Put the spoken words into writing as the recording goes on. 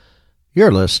You're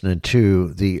listening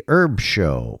to The Herb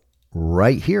Show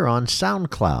right here on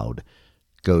SoundCloud.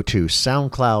 Go to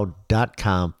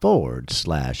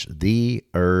soundcloud.com/The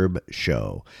Herb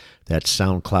Show. That's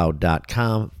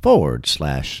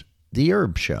soundcloud.com/The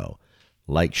Herb Show.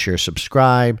 Like, share,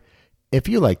 subscribe. If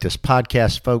you like this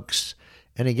podcast, folks,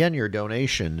 and again, your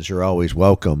donations are always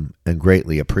welcome and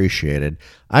greatly appreciated.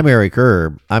 I'm Eric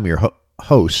Herb. I'm your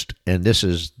host, and this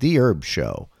is The Herb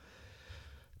Show.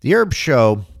 The Herb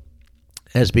Show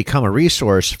has become a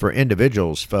resource for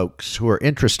individuals, folks, who are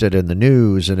interested in the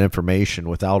news and information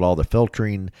without all the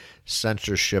filtering,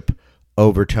 censorship,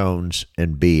 overtones,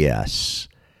 and BS.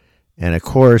 And of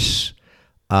course,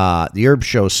 the Herb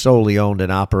Show is solely owned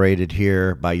and operated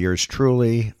here by yours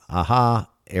truly,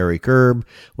 Eric Herb,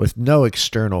 with no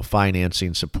external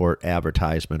financing support,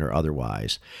 advertisement, or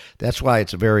otherwise. That's why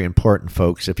it's very important,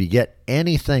 folks, if you get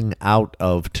anything out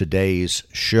of today's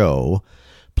show,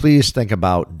 please think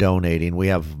about donating. We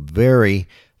have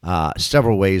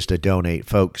several ways to donate,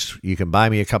 folks. You can buy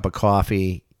me a cup of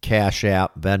coffee, Cash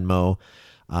App, Venmo.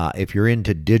 If you're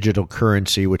into digital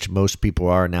currency, which most people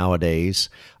are nowadays,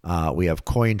 we have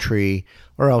Cointree,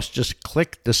 or else just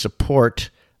click the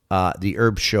support the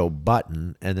Herb Show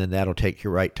button, and then that'll take you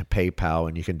right to PayPal,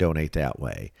 and you can donate that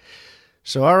way.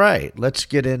 So, all right, let's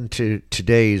get into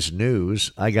today's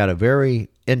news. I got a very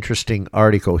interesting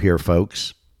article here,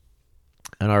 folks.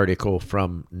 An article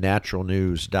from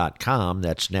naturalnews.com,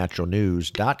 that's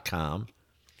naturalnews.com,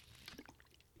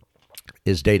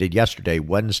 is dated yesterday,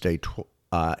 Wednesday,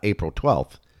 April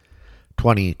 12th,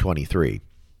 2023.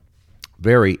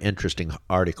 Very interesting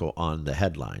article on the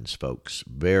headlines, folks.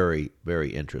 Very,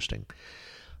 very interesting.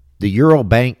 The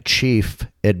Eurobank chief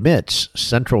admits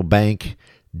central bank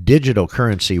digital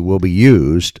currency will be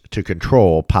used to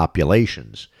control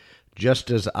populations. Just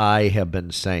as I have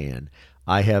been saying,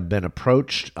 I have been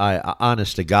approached,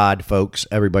 honest to God, folks,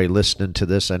 everybody listening to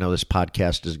this, I know this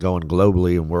podcast is going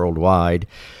globally and worldwide,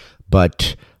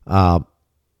 but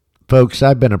folks,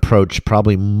 I've been approached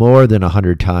probably more than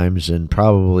 100 times in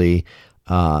probably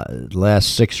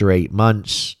last 6 or 8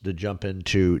 months to jump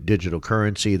into digital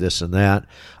currency, this and that.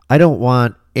 I don't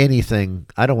want anything.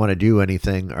 I don't want to do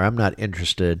anything, or I'm not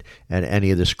interested in any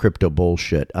of this crypto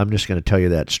bullshit. I'm just going to tell you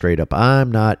that straight up.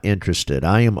 I'm not interested.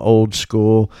 I am old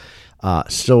school.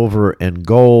 Silver and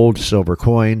gold, silver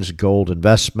coins, gold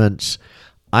investments.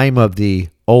 I'm of the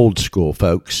old school,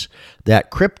 folks. That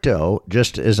crypto,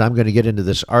 just as I'm going to get into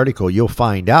this article, you'll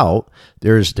find out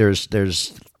there's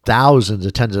thousands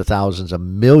of tens of thousands of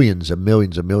millions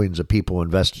of people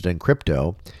invested in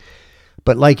crypto.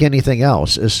 But like anything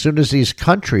else, as soon as these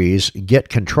countries get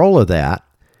control of that,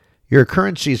 your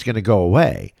currency is going to go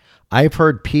away. I've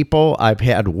heard people, I've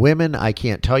had women, I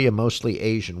can't tell you, mostly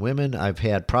Asian women. I've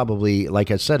had probably,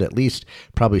 like I said, at least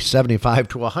probably 75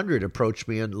 to 100 approach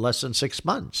me in less than 6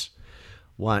 months.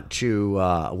 Want to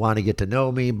get to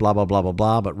know me, blah, blah, blah, blah,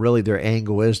 blah. But really their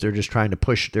angle is they're just trying to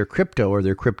push their crypto or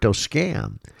their crypto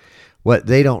scam. What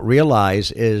they don't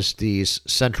realize is these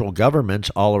central governments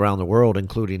all around the world,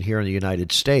 including here in the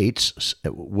United States,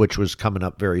 which was coming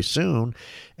up very soon,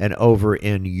 and over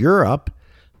in Europe,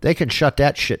 they can shut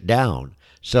that shit down.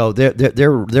 So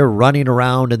they're running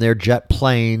around in their jet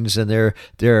planes, and they're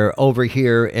over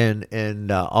here in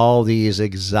all these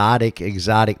exotic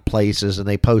places, and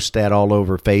they post that all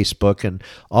over Facebook and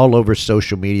all over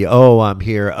social media. Oh, I'm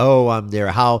here. Oh, I'm there.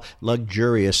 How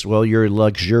luxurious. Well, your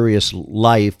luxurious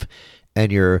life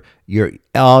and your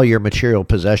all your material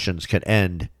possessions can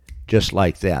end just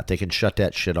like that. They can shut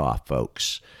that shit off,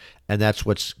 folks. And that's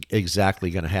what's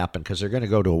exactly going to happen, because they're going to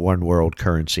go to a one world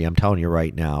currency. I'm telling you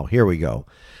right now. Here we go.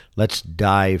 Let's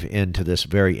dive into this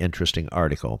very interesting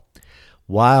article.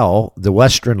 While the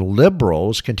Western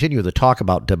liberals continue to talk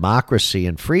about democracy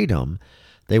and freedom,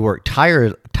 they work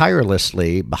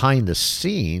tirelessly behind the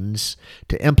scenes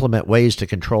to implement ways to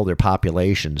control their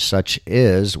populations, such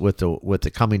as with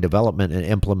the coming development and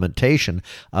implementation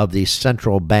of these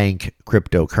central bank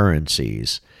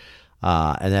cryptocurrencies.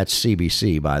 And that's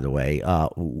CBC, by the way.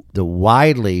 The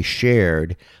widely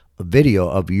shared video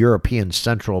of European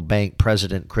Central Bank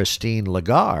President Christine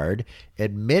Lagarde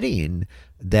admitting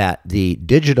that the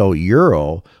digital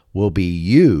euro will be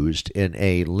used in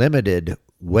a limited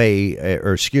way,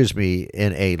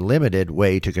 in a limited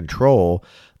way to control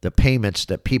the payments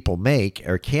that people make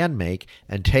or can make,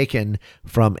 and taken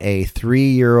from a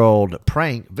 3-year-old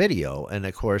prank video. And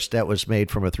of course, that was made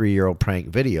from a 3-year-old prank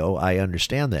video. I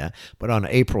understand that. But on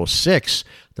April 6th,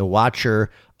 the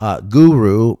Watcher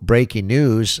Guru Breaking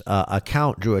News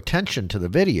account drew attention to the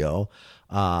video.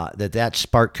 That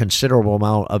sparked considerable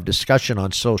amount of discussion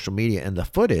on social media. And the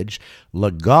footage,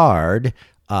 Lagarde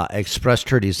expressed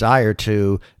her desire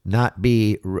to not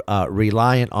be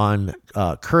reliant on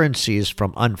currencies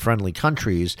from unfriendly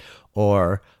countries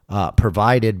or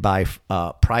provided by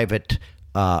private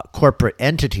corporate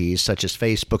entities such as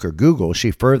Facebook or Google.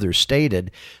 She further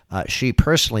stated she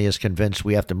personally is convinced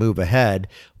we have to move ahead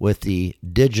with the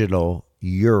digital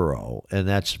euro, and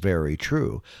that's very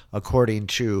true. According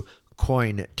to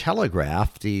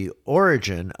Cointelegraph, the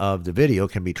origin of the video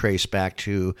can be traced back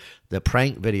to the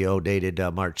prank video dated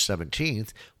March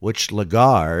 17th, which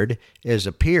Lagarde has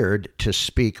appeared to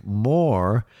speak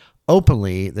more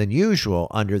openly than usual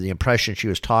under the impression she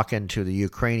was talking to the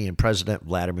Ukrainian President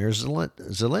Vladimir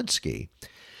Zelensky.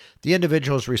 The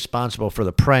individuals responsible for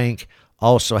the prank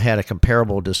also had a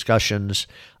comparable discussions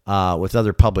with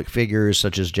other public figures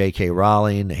such as J.K.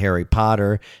 Rowling, Harry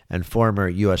Potter, and former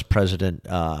U.S. President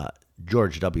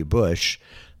George W. Bush.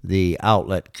 The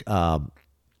outlet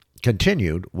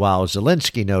continued, while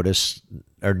Zelensky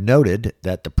noted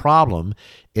that the problem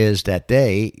is that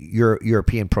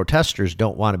European protesters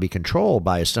don't want to be controlled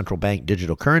by a central bank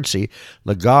digital currency.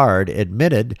 Lagarde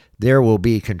admitted there will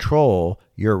be control.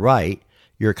 You're right.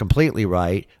 You're completely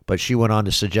right. But she went on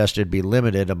to suggest it'd be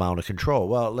limited amount of control.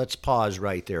 Well, let's pause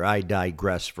right there. I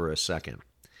digress for a second.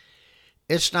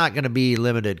 It's not going to be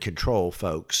limited control,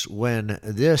 folks. When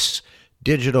this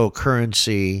digital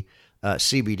currency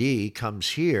CBD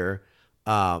comes here,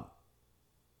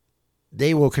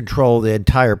 they will control the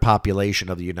entire population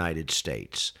of the United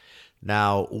States.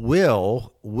 Now,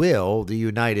 will the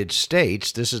United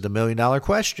States, this is the million-dollar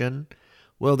question,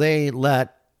 will they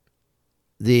let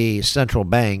the central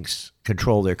banks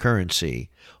control their currency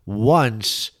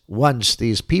once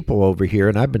these people over here,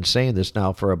 and I've been saying this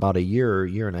now for about a year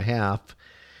and a half,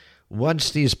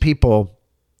 once these people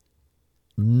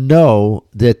know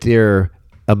that their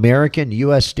American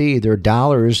USD, their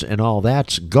dollars and all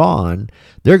that's gone,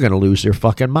 they're going to lose their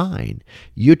fucking mind.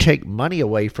 You take money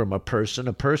away from a person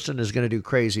is going to do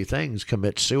crazy things,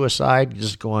 commit suicide,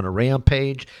 just go on a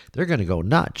rampage. They're going to go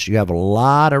nuts. You have a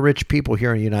lot of rich people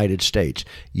here in the United States.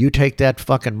 You take that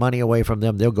fucking money away from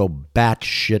them, they'll go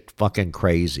batshit fucking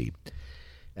crazy.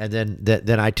 And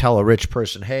then I tell a rich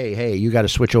person, hey, you got to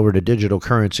switch over to digital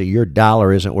currency. Your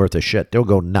dollar isn't worth a shit. They'll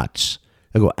go nuts.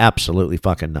 They'll go absolutely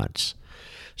fucking nuts.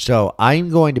 So I'm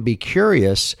going to be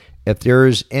curious if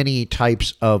there's any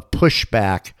types of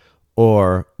pushback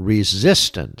or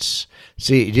resistance.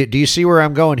 See, do you see where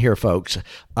I'm going here, folks?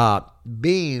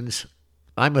 Beans,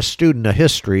 I'm a student of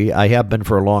history. I have been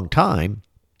for a long time.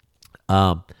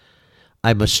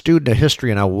 I'm a student of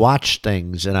history, and I watch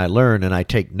things, and I learn, and I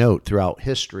take note throughout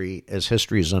history as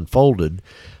history is unfolded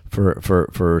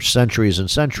for centuries and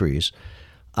centuries.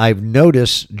 I've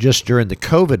noticed just during the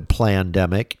COVID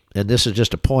pandemic, and this is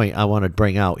just a point I want to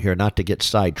bring out here, not to get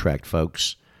sidetracked,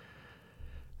 folks,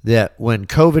 that when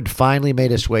COVID finally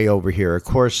made its way over here, of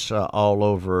course, all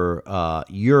over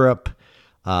Europe,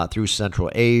 through Central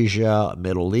Asia,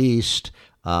 Middle East,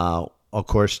 of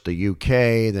course, the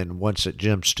UK, then once it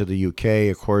jumps to the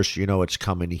UK, of course, it's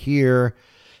coming here,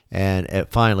 and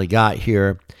it finally got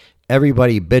here.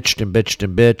 Everybody bitched and bitched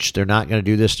and bitched. They're not going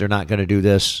to do this. They're not going to do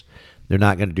this. They're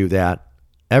not going to do that.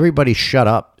 Everybody shut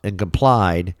up and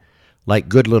complied like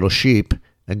good little sheep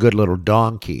and good little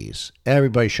donkeys.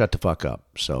 Everybody shut the fuck up.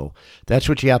 So that's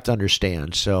what you have to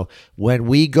understand. So when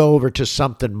we go over to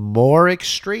something more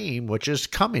extreme, which is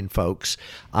coming, folks,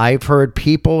 I've heard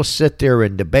people sit there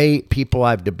and debate, people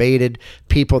I've debated,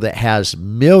 people that has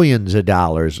millions of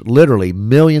dollars, literally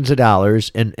millions of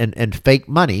dollars in fake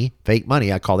money,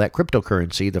 I call that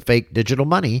cryptocurrency, the fake digital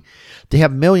money. They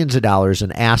have millions of dollars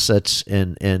in assets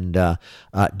in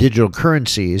digital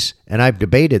currencies, and I've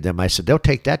debated them. I said, they'll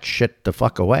take that shit the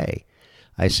fuck away.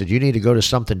 I said, you need to go to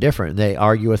something different. And they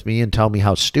argue with me and tell me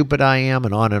how stupid I am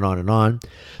and on and on and on.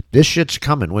 This shit's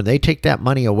coming. When they take that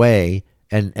money away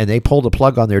and they pull the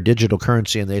plug on their digital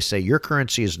currency and they say, your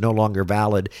currency is no longer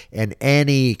valid in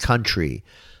any country.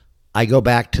 I go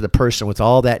back to the person with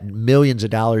all that millions of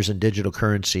dollars in digital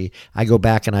currency. I go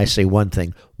back and I say one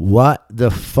thing. What the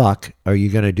fuck are you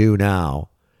going to do now?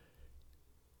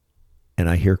 And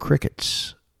I hear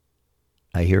crickets.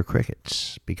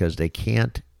 Because they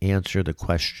can't answer the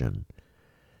question,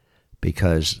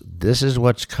 because this is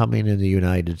what's coming in the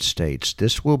United States.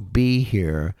 This will be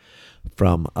here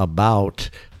from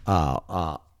about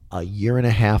a year and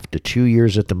a half to 2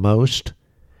 years at the most,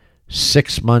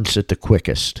 6 months at the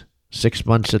quickest. 6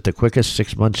 months at the quickest,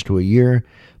 6 months to a year,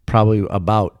 probably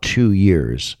about 2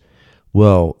 years.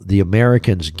 Will the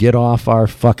Americans get off our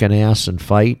fucking ass and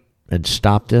fight and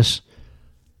stop this?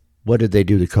 What did they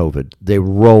do to COVID? They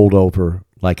rolled over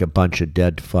like a bunch of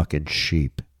dead fucking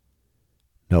sheep.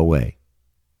 No way.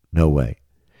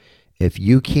 if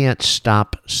you can't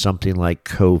stop something like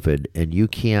COVID and you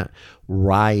can't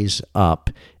rise up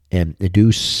and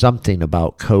do something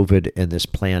about COVID and this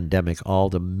pandemic, all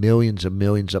the millions and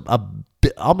millions of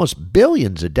almost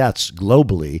billions of deaths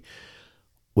globally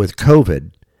with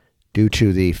COVID due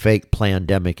to the fake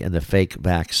pandemic and the fake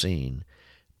vaccine.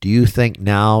 Do you think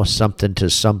now something to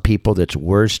some people that's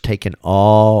worse, taking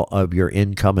all of your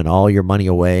income and all your money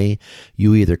away,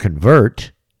 you either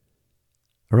convert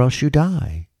or else you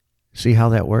die? See how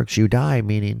that works? You die,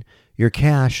 meaning your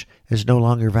cash is no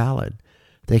longer valid.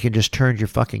 They can just turn your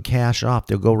fucking cash off.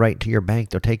 They'll go right to your bank.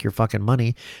 They'll take your fucking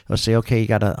money. They'll say, okay, you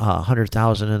got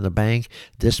 $100,000 in the bank,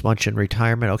 this much in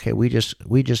retirement. Okay, we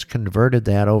just converted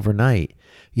that overnight.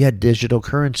 You had digital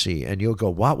currency, and you'll go,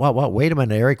 what? Wait a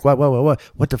minute, Eric.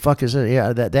 What the fuck is it?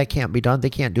 Yeah, that can't be done. They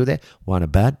can't do that. Want to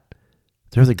bet?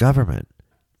 They're the government.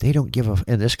 They don't give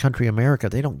in this country, America,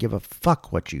 they don't give a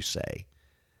fuck what you say.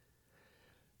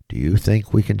 Do you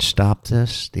think we can stop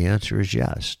this? The answer is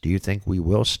yes. Do you think we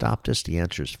will stop this? The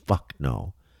answer is fuck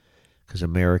no. Because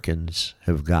Americans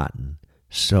have gotten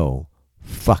so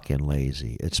fucking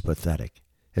lazy. It's pathetic.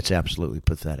 It's absolutely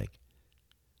pathetic.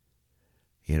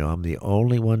 You know, I'm the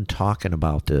only one talking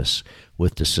about this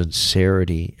with the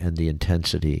sincerity and the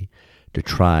intensity to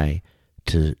try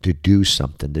to do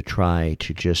something, to try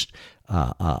to just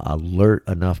alert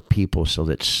enough people so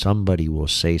that somebody will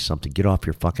say something. Get off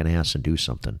your fucking ass and do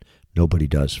something. Nobody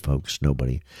does, folks.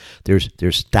 Nobody.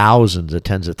 There's thousands,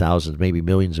 tens of thousands, maybe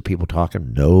millions of people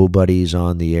talking. Nobody's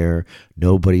on the air.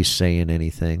 Nobody's saying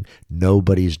anything.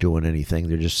 Nobody's doing anything.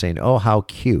 They're just saying, oh, how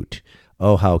cute.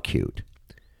 Oh, how cute.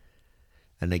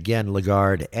 And again,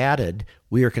 Lagarde added,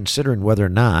 we are considering whether or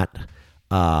not,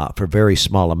 for very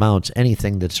small amounts,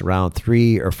 anything that's around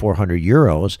 300 or 400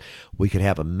 euros, we could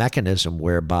have a mechanism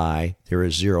whereby there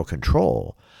is zero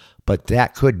control. But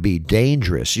that could be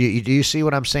dangerous. Do you see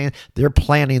what I'm saying? They're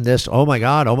planning this. Oh my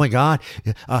God.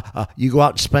 You go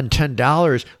out and spend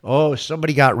 $10. Oh,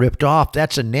 somebody got ripped off.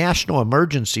 That's a national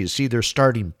emergency. See, they're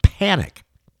starting panic.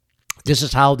 This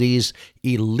is how these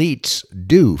elites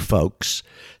do, folks.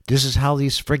 This is how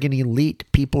these friggin' elite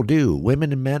people do.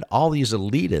 Women and men, all these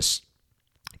elitists.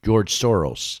 George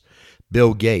Soros,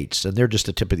 Bill Gates, and they're just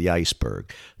the tip of the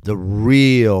iceberg. The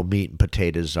real meat and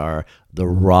potatoes are the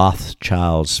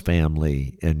Rothschilds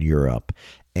family in Europe.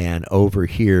 And over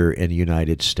here in the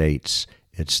United States,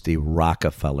 it's the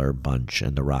Rockefeller bunch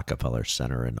and the Rockefeller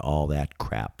Center and all that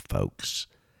crap, folks.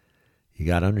 You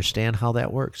got to understand how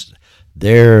that works.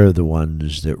 They're the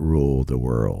ones that rule the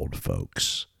world,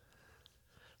 folks.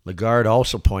 Lagarde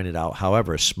also pointed out,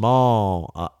 however,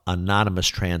 small anonymous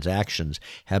transactions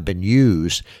have been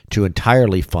used to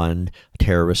entirely fund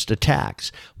terrorist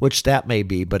attacks, which that may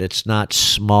be, but it's not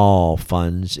small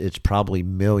funds. It's probably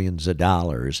millions of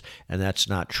dollars, and that's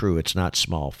not true. It's not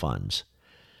small funds.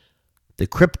 The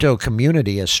crypto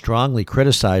community has strongly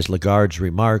criticized Lagarde's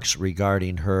remarks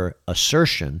regarding her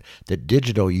assertion that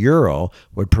digital euro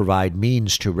would provide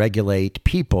means to regulate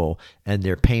people and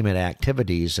their payment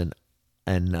activities, and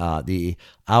the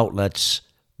outlets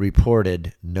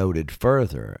noted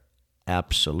further.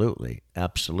 Absolutely.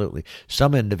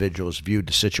 Some individuals viewed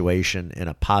the situation in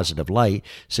a positive light,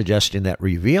 suggesting that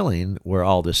revealing where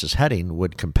all this is heading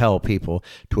would compel people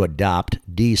to adopt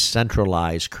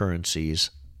decentralized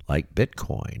currencies like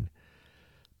Bitcoin.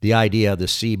 The idea of the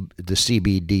CBDCs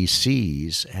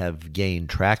have gained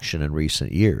traction in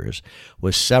recent years,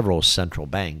 with several central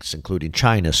banks, including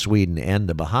China, Sweden, and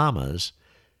the Bahamas,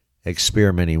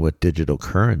 experimenting with digital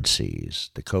currencies.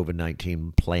 The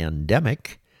COVID-19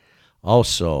 pandemic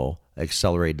also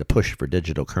accelerated the push for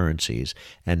digital currencies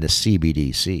and the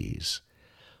CBDCs.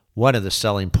 One of the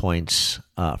selling points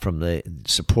from the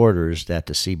supporters that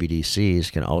the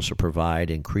CBDCs can also provide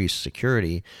increased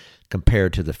security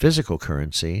compared to the physical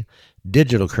currency.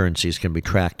 Digital currencies can be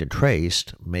tracked and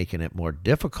traced, making it more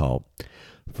difficult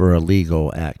for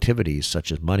illegal activities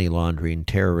such as money laundering,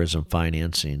 terrorism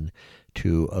financing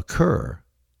to occur.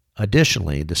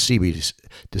 Additionally, the CBDCs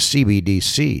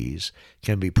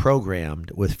can be programmed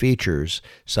with features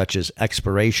such as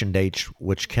expiration dates,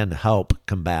 which can help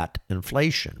combat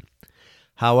inflation.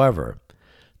 However,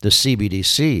 the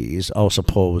CBDCs also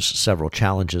pose several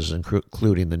challenges,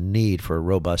 including the need for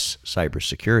robust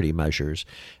cybersecurity measures,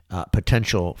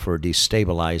 potential for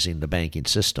destabilizing the banking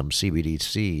system.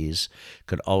 CBDCs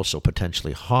could also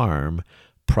potentially harm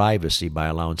privacy by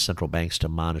allowing central banks to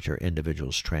monitor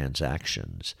individuals'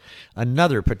 transactions.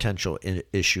 Another potential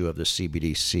issue of the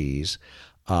CBDCs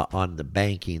on the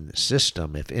banking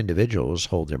system, if individuals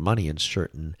hold their money in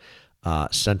certain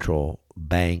central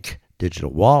bank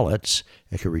digital wallets,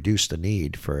 it could reduce the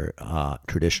need for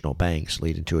traditional banks,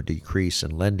 leading to a decrease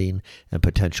in lending and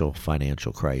potential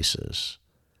financial crisis.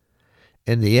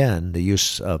 In the end, the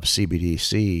use of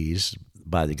CBDCs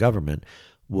by the government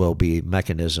will be a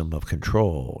mechanism of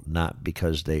control, not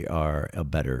because they are a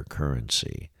better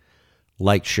currency.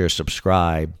 Like, share,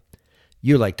 subscribe.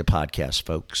 You like the podcast,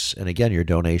 folks. And again, your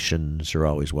donations are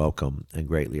always welcome and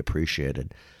greatly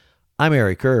appreciated. I'm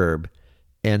Eric Erb,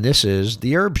 and this is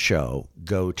The Herb Show.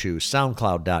 Go to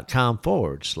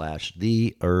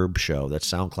soundcloud.com/The Herb Show.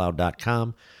 That's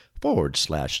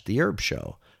soundcloud.com/The Herb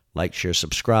Show. Like, share,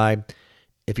 subscribe.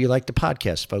 If you like the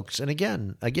podcast, folks, and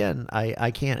again,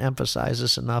 I can't emphasize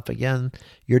this enough. Again,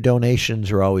 your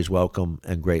donations are always welcome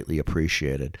and greatly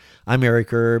appreciated. I'm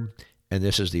Eric Erb, and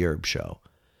this is The Herb Show.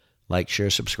 Like, share,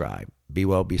 subscribe. Be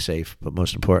well, be safe, but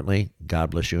most importantly,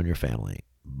 God bless you and your family.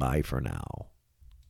 Bye for now.